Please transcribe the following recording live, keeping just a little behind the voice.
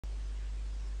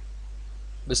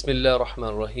Bismillah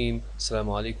ar-Rahman ar-Rahim.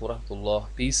 Assalamu alaikum wa rahmatullah.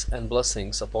 Peace and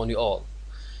blessings upon you all.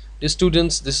 Dear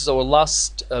students, this is our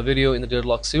last video in the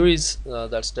Deadlock series.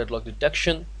 That's Deadlock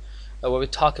detection, where we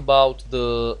talk about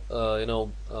the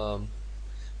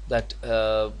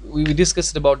we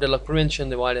discussed about deadlock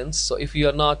prevention, avoidance. So if you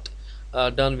are not we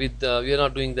are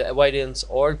not doing the avoidance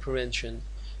or prevention,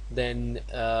 then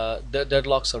the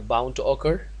deadlocks are bound to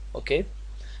occur. Okay,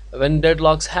 when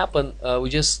deadlocks happen,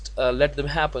 we just let them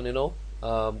happen,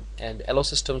 and allow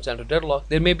systems to enter deadlock.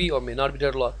 There may be or may not be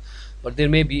deadlock, but there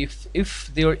may be.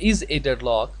 If there is a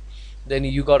deadlock, then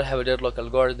you got to have a deadlock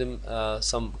algorithm,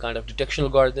 some kind of detection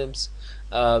algorithms,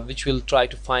 which will try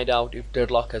to find out if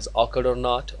deadlock has occurred or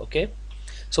not. Okay,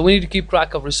 so we need to keep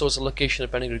track of resource allocation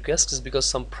and pending requests, because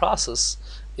some process,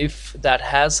 if that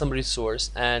has some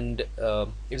resource and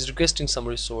is requesting some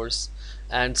resource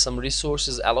and some resource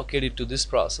is allocated to this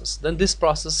process, then this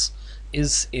process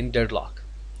is in deadlock,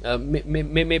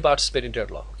 may participate in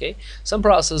deadlock. Okay, some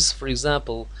process, for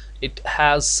example, it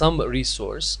has some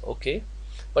resource, okay,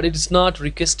 but it is not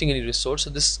requesting any resource, so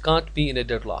this can't be in a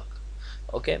deadlock.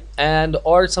 Okay, and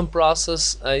or some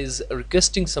process is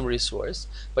requesting some resource,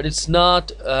 but it's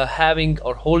not having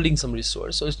or holding some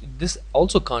resource, so this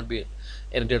also can't be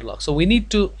in a deadlock. So we need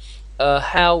to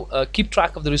keep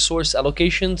track of the resource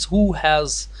allocations, who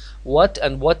has what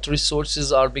and what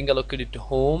resources are being allocated to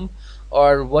whom,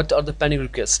 or what are the pending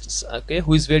requests. Okay,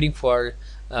 who is waiting for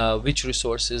which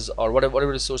resources, or whatever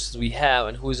resources we have,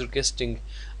 and who is requesting,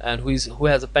 and who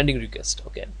has a pending request.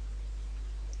 Okay,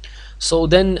 so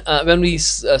then when we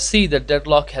see that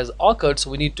deadlock has occurred, so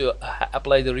we need to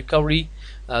apply the recovery.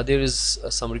 There is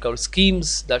some recovery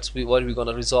schemes. That's what we're going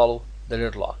to resolve the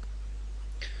deadlock.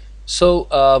 So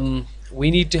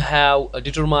we need to have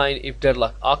determine if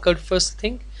deadlock occurred, first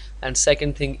thing, and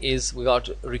second thing is we got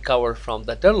to recover from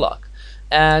that deadlock.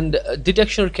 And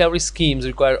detection recovery schemes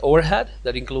require overhead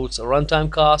that includes a runtime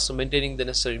cost of maintaining the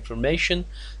necessary information,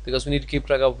 because we need to keep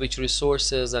track of which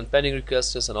resources and pending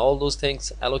requests and all those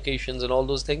things, allocations and all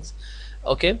those things.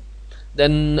 Okay,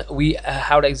 then we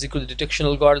have to execute the detection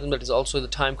algorithm, that is also the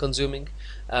time consuming,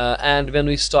 and when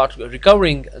we start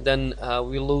recovering, then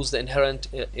we lose the inherent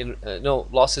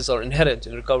losses are inherent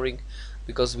in recovering,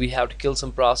 because we have to kill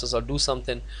some process or do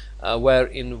something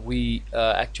wherein we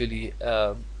actually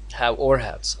have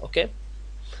overheads. Okay,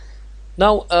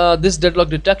 now this deadlock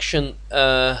detection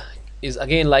is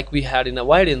again like we had in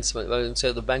avoidance, when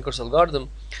say the banker's algorithm.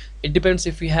 It depends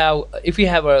if we have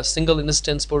a single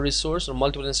instance per resource or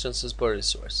multiple instances per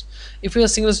resource. If we have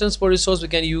a single instance per resource, we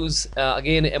can use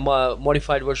again a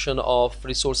modified version of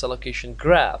resource allocation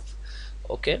graph.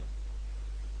 Okay,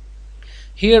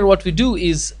 here what we do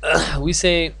is we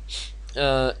say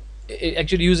it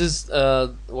actually uses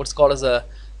what's called as a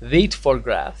wait for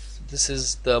graph. This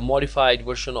is the modified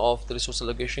version of the resource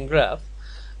allocation graph.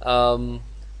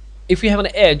 If we have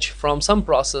an edge from some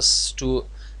process to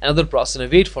another process in a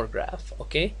wait for graph,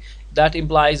 okay, that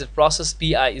implies that process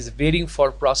pi is waiting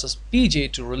for process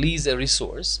pj to release a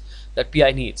resource that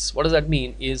pi needs. What does that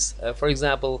mean is, for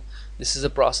example, this is a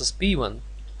process p1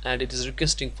 and it is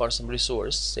requesting for some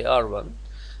resource, say r1.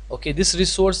 Okay, this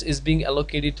resource is being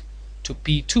allocated to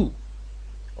p2.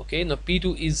 Okay, now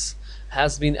p2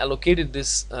 has been allocated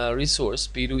this resource.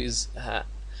 P2 is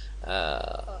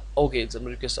okay, it's a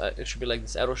request. It should be like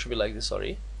this, arrow should be like this,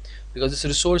 sorry, because this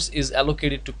resource is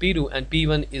allocated to P2 and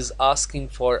P1 is asking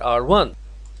for R1.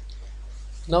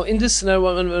 Now in this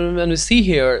scenario, when we see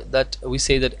here that we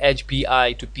say that edge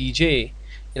Pi to Pj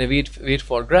in a wait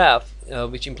for graph,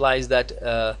 which implies that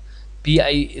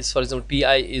Pi is, for example,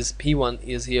 Pi is P1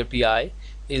 is here Pi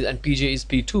and Pj is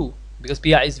P2, because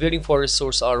Pi is waiting for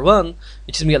resource R1,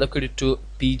 which is being allocated to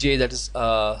Pj, that is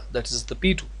the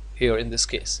P2 here in this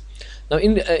case. Now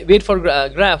in wait for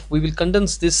graph, we will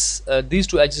condense this these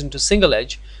two edges into single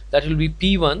edge, that will be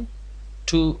P1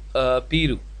 to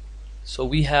P2. So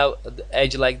we have the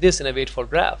edge like this in a wait for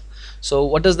graph. So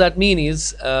what does that mean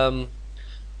is an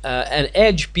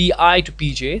edge Pi to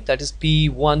Pj, that is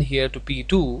P1 here to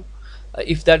P2,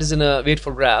 if that is in a wait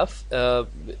for graph,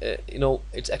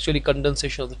 it's actually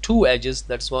condensation of the two edges.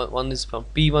 That's one is from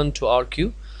P1 to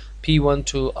RQ, P1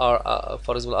 to R,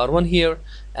 for example, R1 here,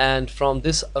 and from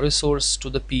this resource to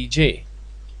the Pj.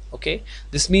 Okay,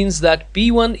 this means that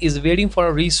P1 is waiting for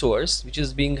a resource which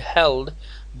is being held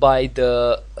by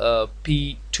the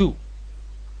P2.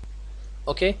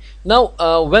 Okay, now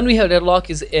when we have deadlock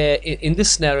is in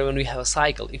this scenario, when we have a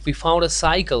cycle, if we found a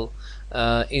cycle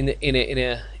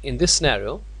in this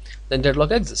scenario, then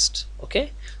deadlock exists.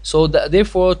 Okay, so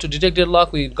therefore to detect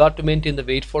deadlock, we got to maintain the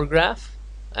wait for graph.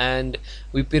 and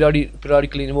we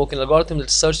periodically invoke an algorithm that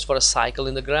searches for a cycle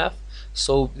in the graph.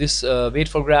 So this wait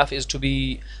for graph is to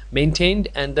be maintained,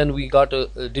 and then we got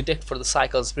to detect for the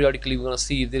cycles. Periodically we're going to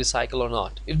see if there is cycle or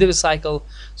not. If there is cycle,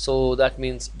 so that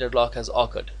means deadlock has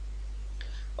occurred.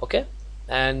 Okay,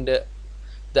 and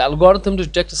the algorithm to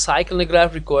detect a cycle in a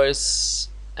graph requires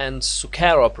an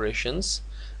square operations,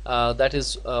 that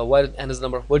is where n is the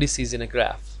number of vertices in a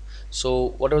graph.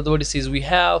 So whatever the vertices we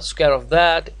have, square of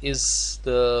that is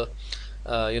the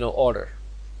order.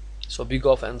 So big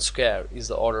of n square is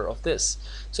the order of this.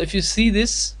 So if you see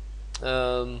this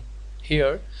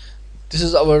here, this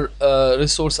is our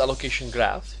resource allocation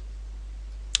graph,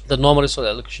 the normal resource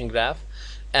allocation graph,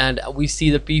 and we see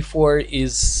the P4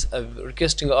 is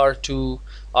requesting R2,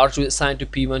 R2 is assigned to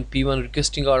P1, P1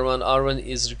 requesting R1, R1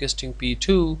 is requesting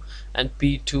P2, and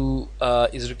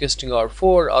P2 is requesting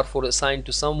R4, R4 assigned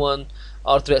to someone,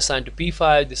 R3 assigned to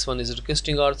P5, this one is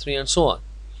requesting R3, and so on.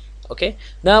 Okay,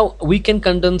 now we can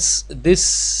condense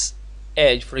this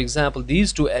edge, for example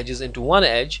these two edges, into one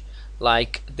edge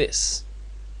like this,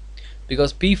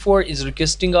 because P4 is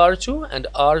requesting R2 and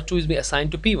R2 is being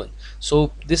assigned to P1.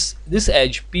 So this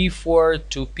edge P4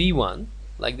 to P1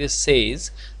 like this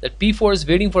says that P4 is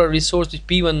waiting for a resource which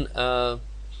P1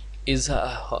 is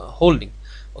holding.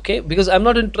 Okay, because I'm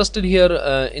not interested here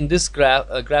in this graph.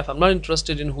 I'm not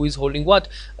interested in who is holding what.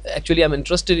 Actually, I'm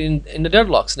interested in the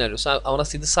deadlock scenario. So I want to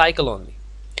see the cycle only.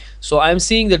 So I'm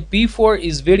seeing that P4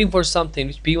 is waiting for something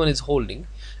which P1 is holding,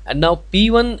 and now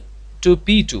P1 to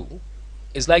P2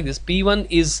 is like this. P1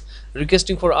 is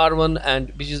requesting for R1,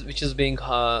 and which is being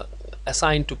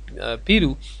assigned to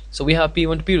P2. So we have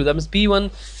P1 to P2. That means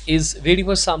P1 is waiting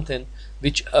for something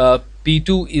which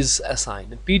P2 is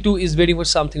assigned, and P2 is waiting for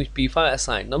something which P5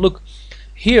 assigned. Now look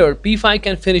here, P5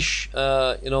 can finish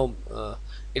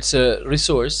it's a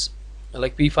resource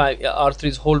like P5, R3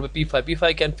 is hold by P5.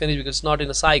 P5 can finish because it's not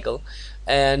in a cycle,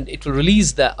 and it will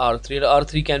release the R3, and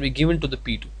R3 can be given to the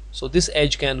P2. So this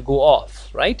edge can go off,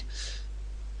 right?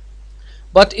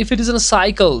 But if it is in a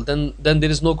cycle, then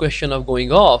there is no question of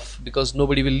going off, because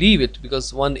nobody will leave it,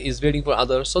 because one is waiting for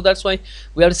other. So that's why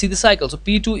we have to see the cycle. So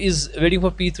P2 is waiting for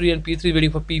P3, and P3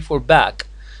 waiting for P4 back,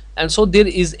 and so there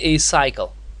is a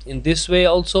cycle in this way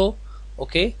also,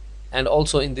 okay, and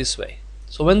also in this way.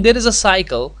 So when there is a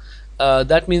cycle,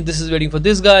 that means this is waiting for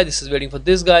this guy, this is waiting for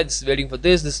this guy, this is waiting for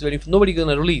this is waiting for, nobody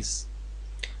gonna release.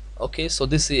 Okay, so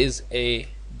this is a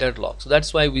deadlock. So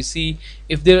that's why we see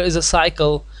if there is a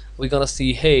cycle, we're gonna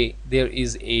see, hey, there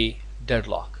is a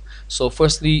deadlock. So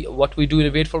firstly, what we do in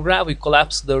a wait for graph, we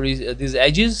collapse these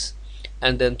edges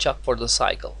and then check for the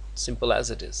cycle. Simple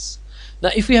as it is. Now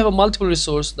if we have a multiple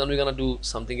resource, then we're gonna do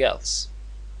something else.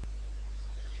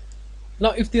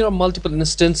 Now if there are multiple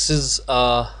instances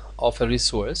of a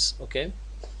resource, okay,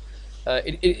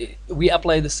 we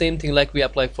apply the same thing like we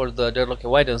apply for the deadlock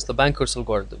avoidance, the Banker's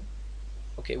algorithm.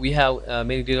 Okay, we have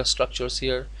many data structures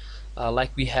here like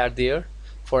we had there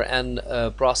for n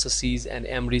processes and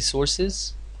m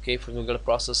resources. Okay, for we've got a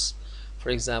process, for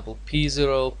example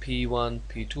P0, P1,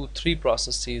 P2, 3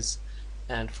 processes,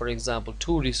 and for example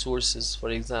 2 resources, for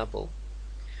example,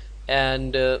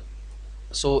 and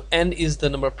so n is the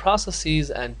number of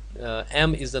processes and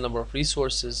m is the number of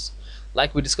resources,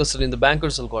 like we discussed it in the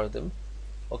Banker's algorithm.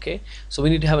 Okay, so we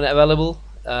need to have an available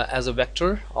as a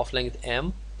vector of length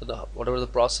m, whatever the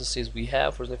processes we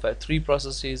have. For example, if I have 3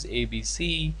 processes A, B,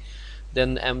 C,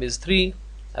 then m is 3,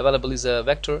 available is a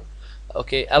vector.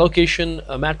 Okay, allocation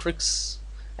matrix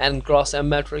n cross m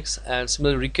matrix, and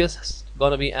similar request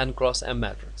gonna be n cross m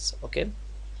matrix. Okay,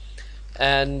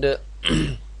 and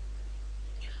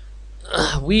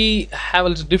we have a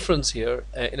little difference here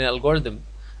in an algorithm.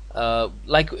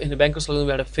 Like in the Banker's algorithm,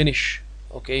 we had a finish.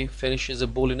 Okay, finish is a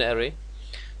Boolean array,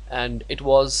 and it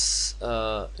was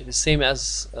it is same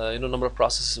as number of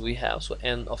processes we have, so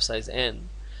n of size n,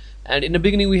 and in the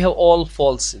beginning we have all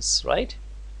falses, right?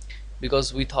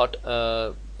 Because we thought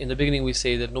in the beginning we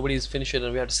say that nobody is finished,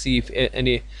 and we have to see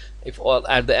if all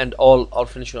at the end all are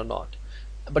finished or not.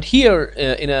 But here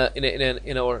in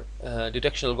our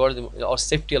detection algorithm, or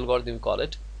safety algorithm we call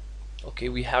it, okay,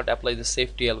 we have to apply the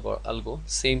safety algo,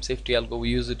 same safety algo we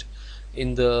use it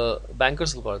in the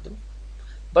Banker's algorithm.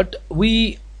 But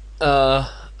we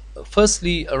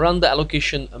firstly run the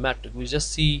allocation matrix. We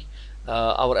just see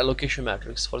our allocation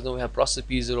matrix. For example, we have process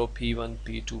P0, P1,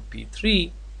 P2,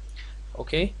 P3,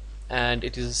 okay, and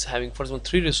it is having, for example,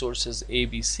 3 resources A,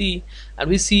 B, C, and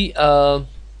we see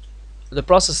the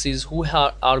processes who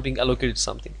are being allocated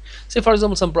something. Say for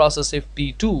example some process, if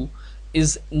P2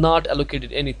 is not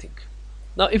allocated anything.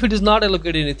 Now if it is not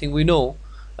allocated anything, we know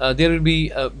there will be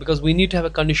because we need to have a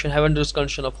condition, have under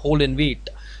condition of hold and wait.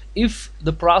 if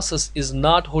the process is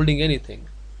not holding anything,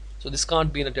 so this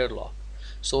can't be in a deadlock.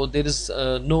 So there is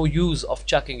no use of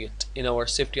checking it in our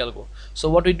safety algo. So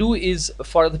what we do is,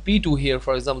 for the P2 here,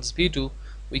 for example this P2,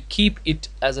 we keep it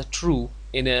as a true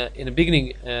in a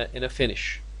beginning, in a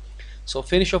finish. So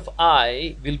finish of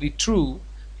I will be true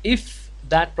if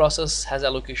that process has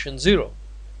allocation 0.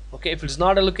 Okay, if it's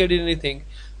not allocated anything,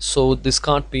 so this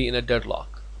can't be in a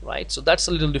deadlock, right? So that's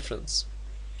a little difference.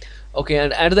 Okay,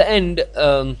 and at the end,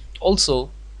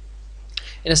 also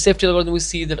in a safety algorithm we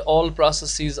see that all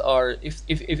processes are, if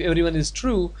everyone is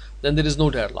true, then there is no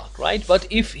deadlock, right? But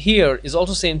if here is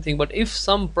also same thing, but if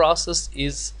some process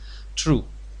is true,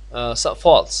 so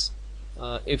false,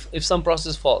 if some process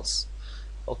is false,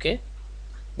 okay,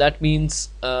 that means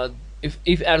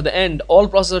if at the end all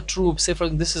processes are true, say for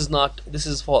this is not, this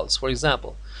is false, for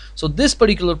example, so this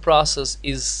particular process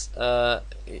is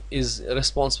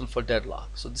responsible for deadlock.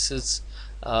 So this is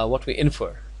what we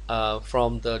infer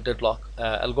from the deadlock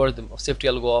algorithm of safety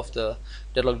algo of the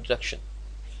deadlock detection.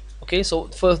 Okay, so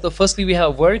firstly we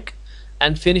have work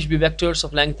and finish be vectors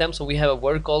of length m. So we have a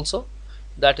work also,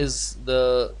 that is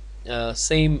the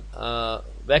same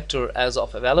vector as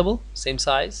of available, same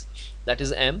size, that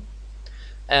is m,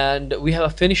 and we have a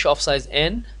finish of size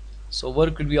n. So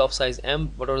work will be of size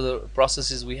m, what are the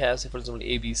processes we have, say for example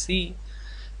a b c.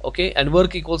 Okay, and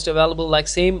work equals to available, like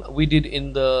same we did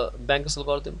in the Banker's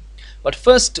algorithm. But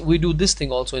first we do this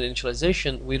thing also in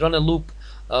initialization. We run a loop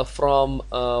from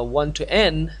 1 to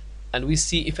n, and we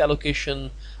see if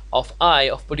allocation of I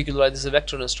of particular, this is a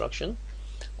vector instruction,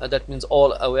 that means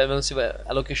all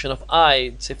allocation of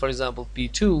I, say for example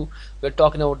p2, we're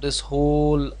talking about this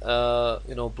whole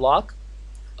block.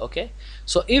 Okay,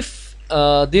 so if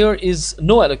there is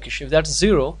no allocation, if that's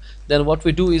 0, then what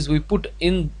we do is we put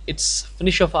in its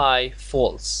finish of I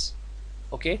false.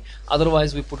 Okay,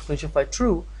 otherwise we put finish of I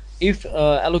true if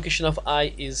allocation of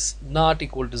I is not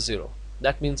equal to 0.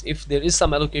 That means if there is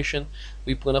some allocation,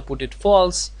 we're gonna put it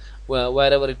false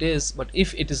wherever it is, but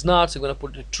if it is not, so we're gonna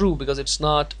put it true, because it's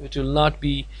not, it will not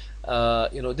be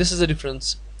this is a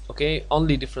difference. Okay,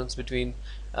 only difference between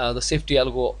the safety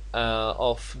algo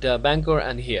of the banker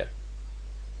and here.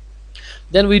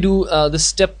 Then we do the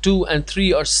step 2 and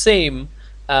 3 are same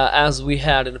as we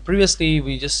had in previously.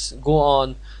 We just go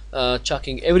on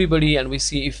checking everybody, and we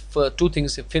see if two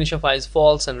things, if finish of I is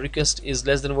false and request is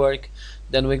less than work,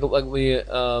 then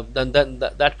then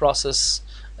that process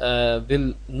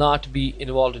will not be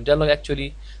involved in deadlock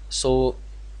actually. So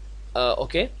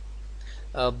okay,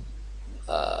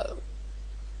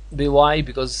 why?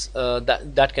 Because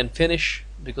that can finish,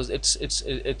 because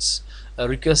its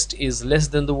request is less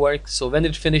than the work. So when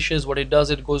it finishes, what it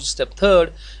does, it goes to step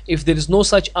 3rd. If there is no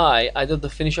such I, either the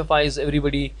finish of I is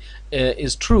everybody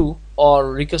is true,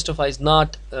 or request of I is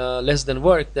not less than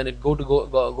work, then it go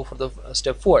for the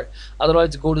step 4.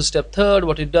 Otherwise go to step 3rd.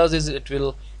 What it does is it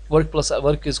will work is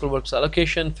equal to work plus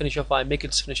allocation, finish of I, make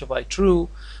its finish of I true.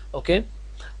 Okay,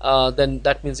 then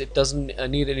that means it doesn't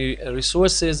need any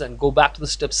resources, and go back to the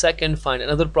step 2nd, find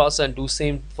another process and do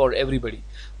same for everybody,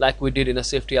 like we did in a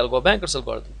safety algo Banker's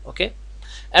algorithm. Okay,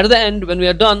 at the end, when we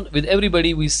are done with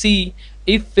everybody, we see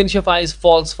if finish of I is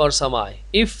false for some I.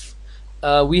 If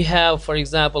we have, for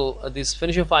example, this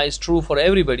finish of I is true for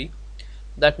everybody,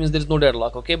 that means there is no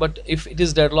deadlock. Okay, but if it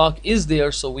is deadlock is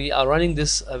there, so we are running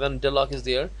this when deadlock is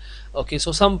there. Okay,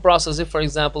 so some process, if for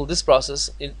example this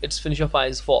process, its finish of I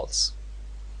is false,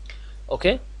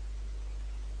 okay,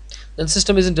 then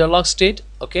system is in deadlock state.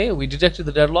 Okay, we detected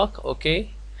the deadlock.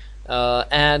 Okay,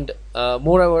 and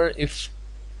moreover, if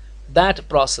that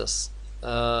process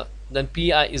then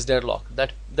pi is deadlocked,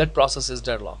 that process is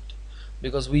deadlocked,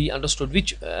 because we understood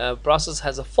which process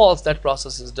has a false, that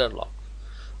process is deadlocked.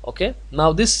 Okay,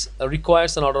 now this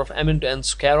requires an order of m into n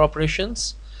square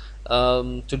operations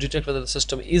to detect whether the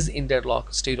system is in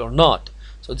deadlock state or not.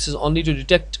 So this is only to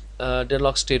detect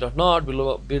deadlock state or not.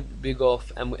 Below big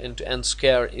of m into n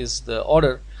square is the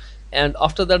order, and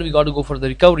after that we got to go for the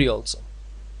recovery also. Do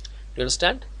you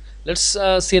understand? Let's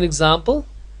see an example.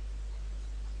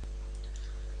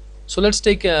 So let's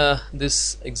take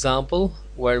this example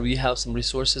where we have some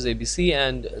resources ABC,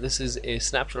 and this is a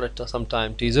snapshot at some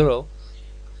time t0.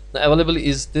 Now available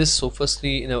is this. So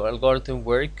firstly, in our algorithm,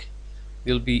 work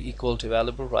will be equal to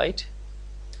available, right?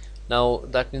 Now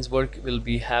that means work will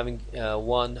be having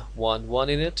 1 1 1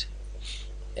 in it,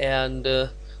 and then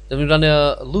we run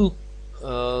a loop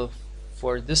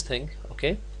for this thing.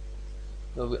 Okay,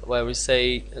 where we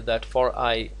say that for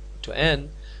I to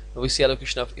n, we see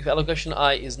allocation of, if allocation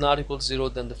I is not equal to 0,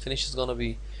 then the finish is gonna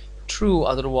be true,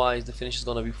 otherwise the finish is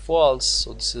gonna be false.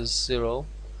 So this is 0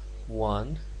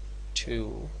 1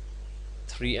 2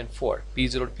 3 and 4,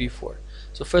 P0 to P4.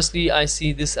 So firstly I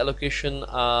see this allocation,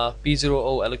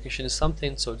 P0O allocation is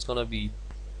something, so it's gonna be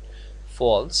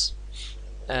false,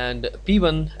 and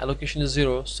P1 allocation is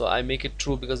 0, so I make it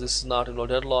true because this is not a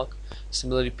deadlock.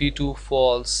 Similarly P2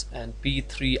 false, and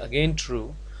P3 again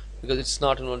true because it's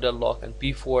not a deadlock, and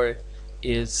P4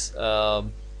 is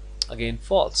again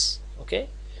false. Okay,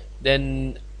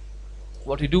 then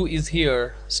what we do is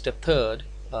here, step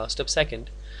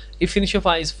second, if finish of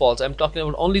I is false, I'm talking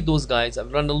about only those guys,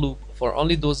 I've run a loop for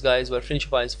only those guys where finish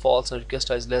of I is false and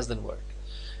request I is less than work.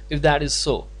 If that is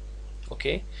so,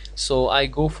 okay, so I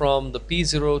go from the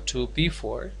P0 to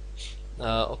P4,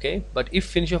 okay, but if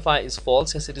finish of I is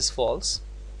false, yes it is false,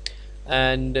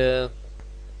 and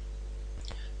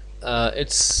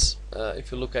it's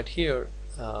if you look at here,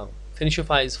 finish of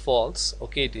I is false,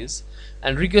 okay it is,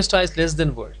 and request I is less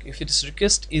than work. If its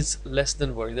request is less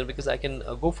than work, then because I can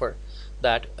go for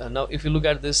that. Now if you look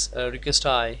at this request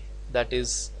I, that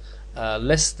is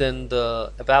less than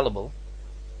the available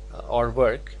or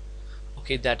work,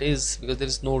 okay, that is because there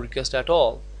is no request at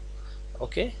all.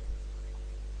 Okay,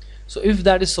 so if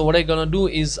that is so, what I'm gonna do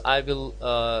is I will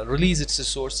release its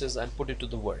resources and put it to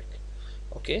the work.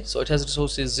 Okay, so it has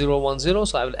resources 0 1 0,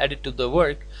 so I will add it to the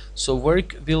work, so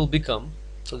work will become,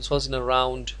 so this was in a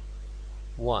round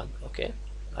 1. okay,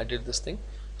 I did this thing,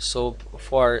 so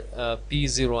for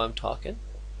P0 I'm talking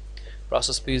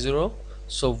process P0,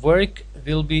 so work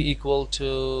will be equal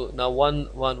to now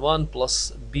 1 1 1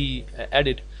 plus B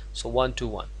added, so 1 2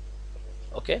 1.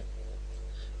 okay,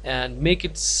 and make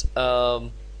its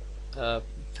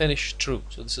finish true,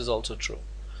 so this is also true.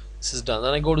 This is done.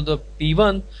 Then I go to the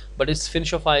P1, but its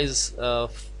finish of I is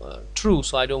true,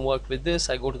 so I don't work with this.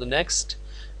 I go to the next,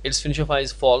 its finish of I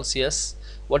is false, yes,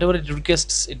 whatever it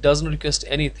requests, it doesn't request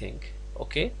anything.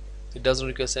 Okay, it doesn't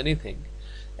request anything,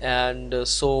 and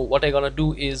so what I gonna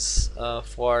do is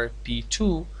for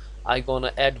P2 I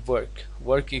gonna add work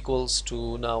equals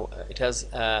to, now it has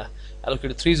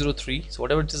allocated 303, so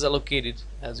whatever it is allocated,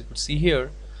 as you could see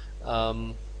here,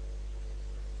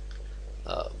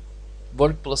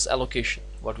 work plus allocation,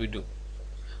 what we do,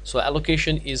 so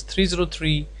allocation is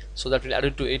 303, so that will add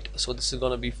it to it, so this is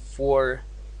gonna be 4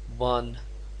 1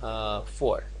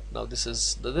 4. Now this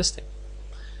is this thing.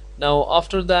 Now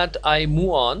after that I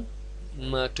move on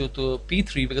to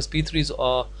P3, because P3 is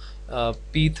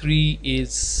P3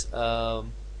 is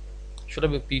should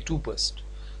have been P2 first.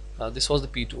 This was the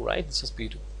P2, right? This is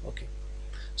P2. okay,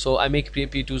 so I make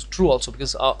P2 true also,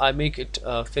 because I make it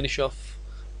finish of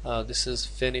this is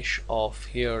finish of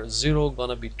here 0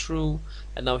 gonna be true,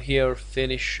 and now here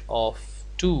finish of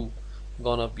 2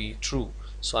 gonna be true,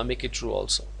 so I make it true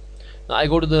also. Now I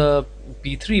go to the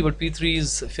P3, but P3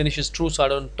 is finish is true, so I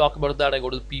don't talk about that. I go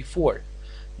to the P4.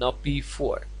 Now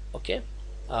P4, okay,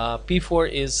 P4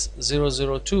 is 0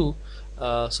 0 2,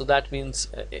 so that means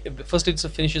first it's a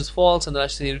finish is false, and then I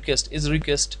say request is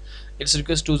request, its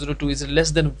request 202 is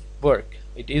less than work,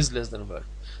 it is less than work,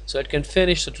 so it can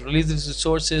finish, so to release its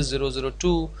resources 0 0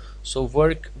 2, so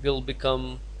work will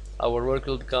become, our work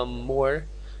will become more,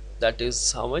 that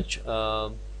is how much,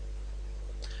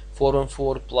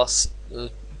 414 plus so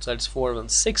that's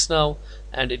 416 now,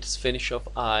 and its finish of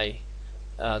I,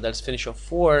 that's finish of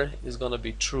 4 is gonna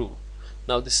be true.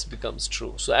 Now this becomes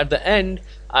true, so at the end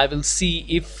I will see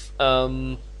if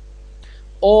all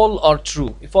are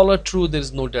true. If all are true, there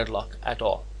is no deadlock at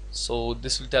all, so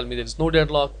this will tell me there is no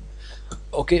deadlock.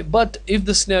 Okay, but if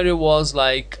the scenario was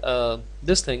like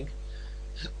this thing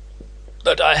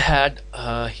that I had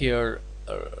here,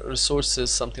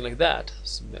 resources something like that,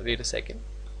 so wait a second,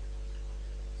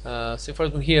 so for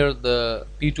example here the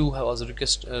P2 was a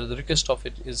request, the request of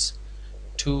it is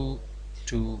 2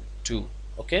 2 2.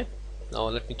 okay, now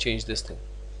let me change this thing.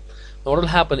 Now what will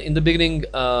happen in the beginning,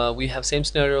 we have same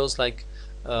scenarios, like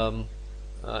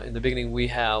in the beginning we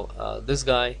have this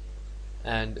guy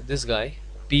and this guy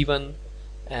P1,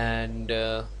 and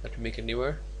let me make it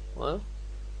newer, well,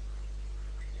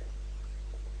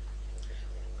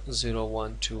 0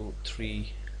 1 2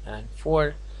 3 and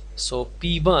 4, so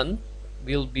P1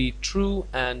 will be true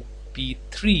and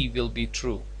P3 will be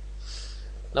true.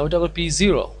 Now we talk about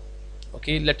P0.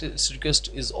 okay, let's request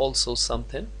is also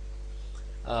something,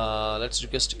 let's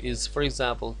request is for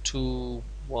example 2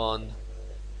 1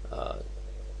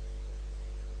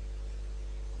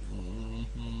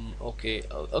 okay,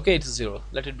 okay, it's 0,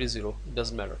 let it be 0, it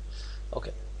doesn't matter.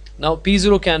 Okay, now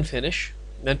P0 can finish,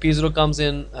 when P0 comes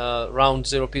in round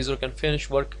 0, P0 can finish,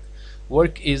 work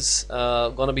is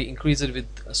gonna be increased with,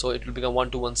 so it will become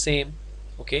 1 to 1 same.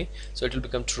 okay, so it will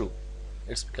become true,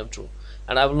 it's become true,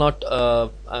 and I will not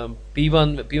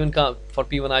P1 for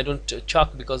P1 I don't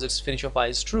chuck because its finish of I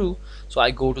is true, so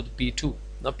I go to the P2.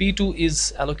 Now P2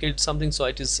 is allocated something, so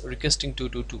it is requesting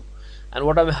 222, and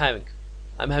what I'm having,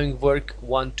 I'm having work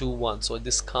 121, so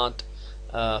this can't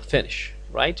finish,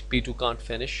 right? P2 can't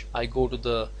finish. I go to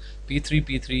the P3.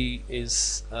 P3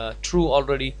 is true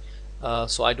already,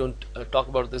 so I don't talk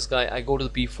about this guy. I go to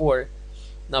the P4.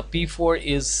 Now P4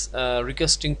 is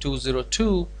requesting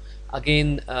 202.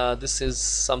 Again, this is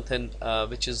something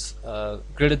which is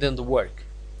greater than the work.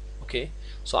 Okay,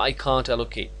 so I can't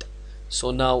allocate.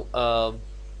 So now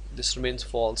this remains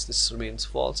false. This remains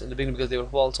false in the beginning because they were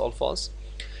false, all false.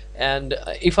 And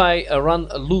if I run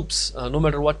loops, no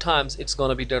matter what times, it's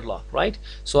gonna be deadlock, right?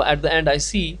 So at the end I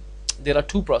see there are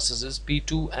two processes,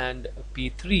 P2 and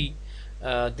P3.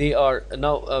 They are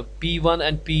now P1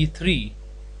 and P3.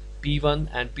 P1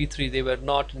 and P3, they were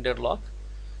not in deadlock,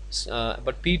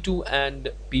 but P2 and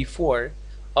P4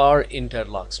 are in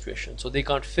deadlock situation, so they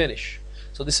can't finish.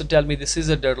 So this will tell me this is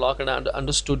a deadlock, and I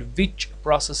understood which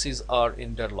processes are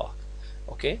in deadlock.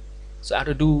 Okay, so I have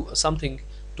to do something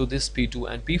to this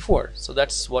P2 and P4. So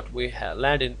that's what we have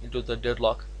landed into the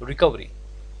deadlock recovery.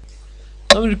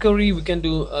 Now in recovery we can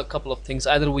do a couple of things.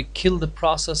 Either we kill the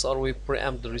process or we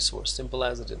preempt the resource, simple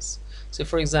as it is. So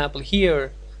for example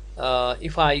here,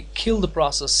 if I kill the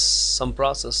process, some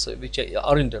process which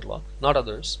are in deadlock, not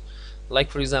others,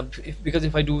 like for example because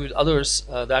if I do with others,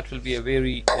 that will be a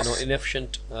very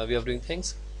inefficient way of doing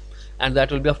things, and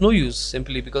that will be of no use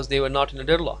simply because they were not in a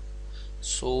deadlock.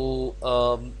 So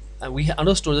and we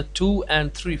understood that 2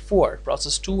 and 3 4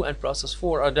 process 2 and process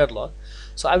 4 are deadlock,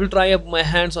 so I will try up my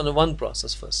hands on the one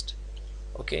process first.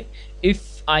 Okay,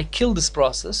 if I kill this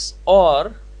process,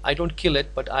 or I don't kill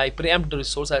it but I preempt the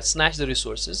resource, I snatch the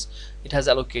resources it has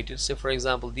allocated. Say for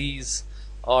example these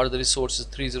are the resources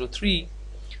 303,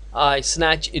 I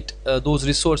snatch it those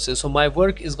resources, so my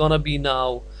work is gonna be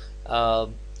now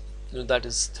that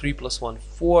is 3 plus 1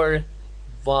 4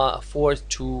 4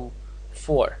 to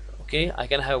 4. Okay, I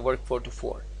can have work 4 to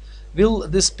 4. Will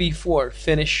this P4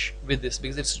 finish with this?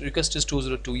 Because its request is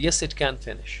 202. Yes, it can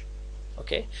finish.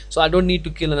 Okay, so I don't need to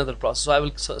kill another process, so I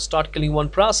will start killing one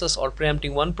process or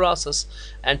preempting one process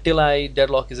until I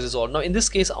deadlock is resolved. Now in this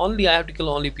case only I have to kill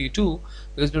only P2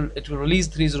 because it will release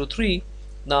 303.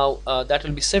 Now that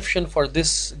will be sufficient for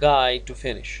this guy to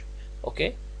finish.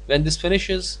 Okay, when this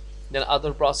finishes, then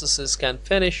other processes can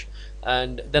finish,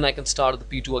 and then I can start the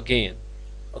P2 again.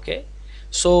 Okay,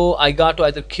 so I got to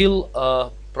either kill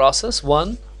process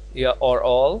 1, yeah, or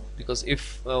all, because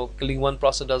if killing one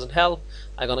process doesn't help,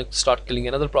 I'm gonna start killing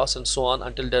another process and so on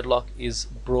until deadlock is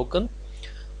broken.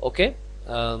 Okay,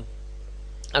 and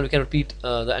we can repeat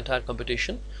the entire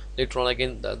computation later on.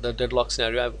 Again, the deadlock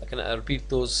scenario, I can repeat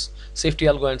those safety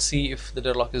algo and see if the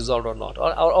deadlock is resolved or not,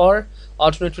 or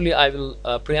alternatively I will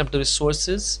preempt the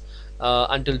resources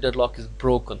until deadlock is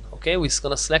broken. Okay, we're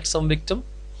gonna select some victim,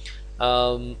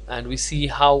 and we see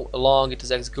how long it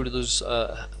is executed. Those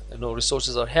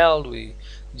resources are held. We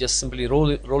just simply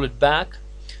roll it back,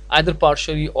 either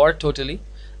partially or totally,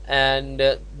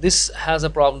 and this has a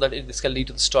problem that this can lead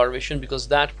to the starvation, because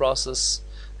that process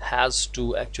has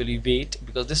to actually wait,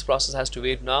 because this process has to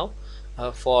wait now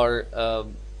for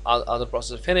other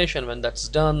process to finish, and when that's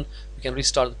done we can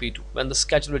restart the P2 when the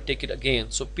schedule will take it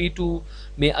again. So P2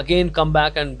 may again come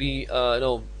back and be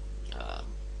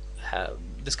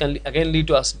this can again lead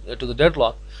to us to the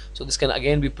deadlock, so this can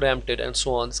again be preempted and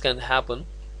so on. This can happen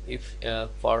if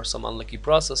for some unlucky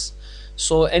process.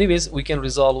 So anyways, we can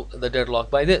resolve the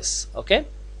deadlock by this. Okay,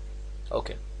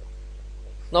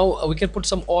 now we can put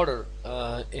some order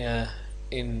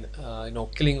in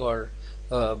killing or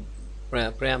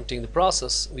preempting the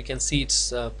process. We can see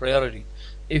its priority.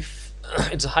 If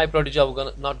it's a high priority job,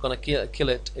 we're not gonna kill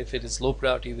it. If it is low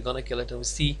priority, we're gonna kill it, and we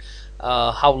see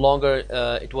how longer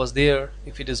it was there.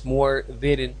 If it is more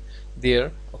waiting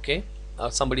there, okay,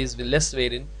 somebody is less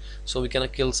waiting, so we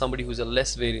cannot kill somebody who's a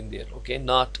less waiting there. Okay,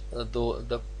 not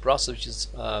the process which is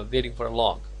waiting for a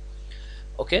long.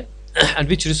 Okay, and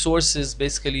which resources,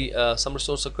 basically some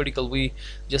resources are critical. We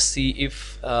just see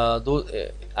if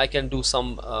I can do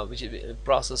some which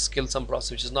process, kill some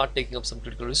process which is not taking up some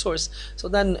critical resource, so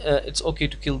then it's okay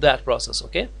to kill that process.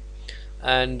 Okay,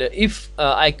 and if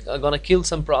I gonna kill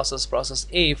some process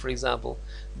A for example,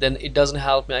 then it doesn't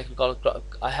help me.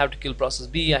 I have to kill process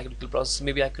B, I have to kill process,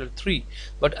 maybe I kill 3,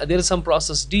 but there is some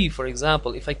process D for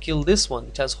example. If I kill this one,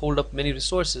 it has hold up many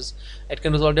resources, it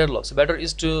can resolve deadlock. So better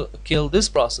is to kill this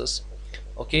process,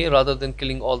 okay, rather than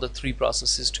killing all the 3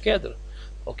 processes together,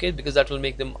 okay, because that will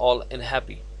make them all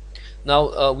unhappy.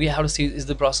 Now we have to see, is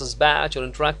the process batch or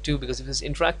interactive? Because if it's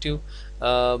interactive,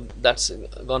 that's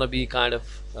gonna be kind of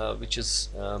which is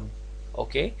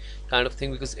okay kind of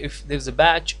thing, because if there's a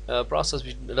batch process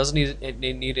which doesn't need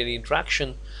any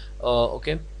interaction,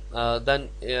 okay, then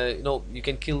you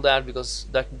can kill that, because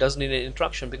that doesn't need any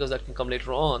interaction, because that can come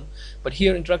later on. But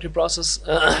here interactive process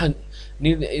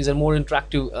is a more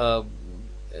interactive,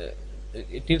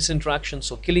 it needs interaction,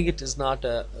 so killing it is not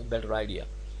a better idea.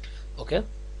 Okay,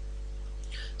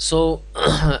 so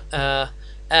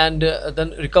and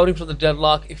then recovering from the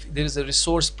deadlock, if there is a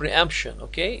resource preemption,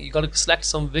 okay, you got to select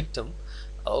some victim.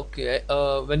 Okay,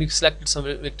 when you selected some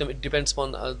victim, it depends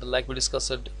upon like we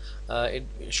discussed, it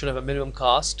should have a minimum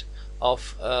cost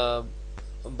of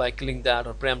by killing that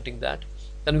or preempting that.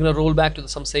 Then we're going to roll back to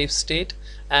some safe state,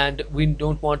 and we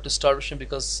don't want to starvation,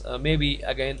 because maybe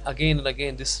again and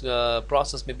again this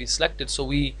process may be selected, so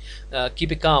we keep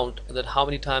a count that how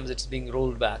many times it's being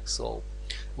rolled back. So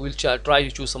we'll try to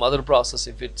choose some other process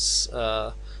if it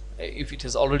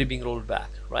is already being rolled back,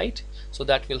 right? So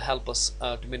that will help us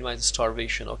to minimize the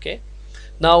starvation. Okay,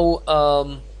 now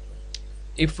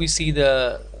if we see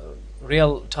the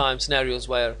real-time scenarios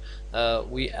where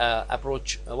we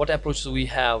approach what approaches we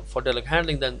have for deadlock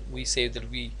handling, then we say that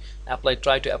we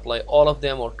try to apply all of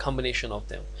them or combination of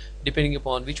them, depending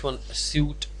upon which one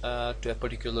suit to a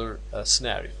particular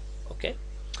scenario. Okay,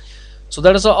 so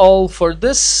that is all for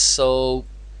this. So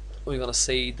we're gonna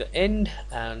say the end,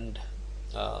 and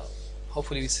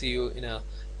hopefully we see you in a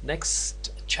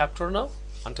next chapter now.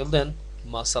 Until then,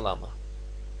 masalama.